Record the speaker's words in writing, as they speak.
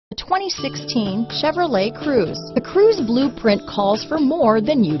2016 Chevrolet Cruze. The Cruze blueprint calls for more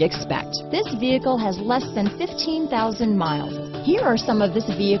than you'd expect. This vehicle has less than 15,000 miles. Here are some of this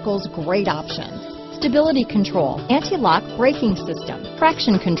vehicle's great options: stability control, anti-lock braking system,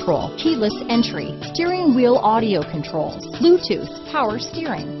 traction control, keyless entry, steering wheel audio controls, Bluetooth, power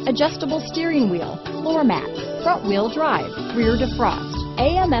steering, adjustable steering wheel, floor mats, front wheel drive, rear defrost,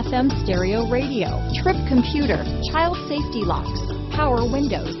 AM/FM stereo radio, trip computer, child safety locks, power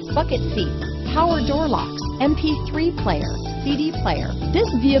windows, bucket seats, power door locks, MP3 player, CD player. This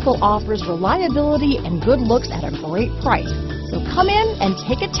vehicle offers reliability and good looks at a great price. So come in and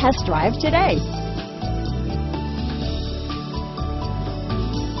take a test drive today.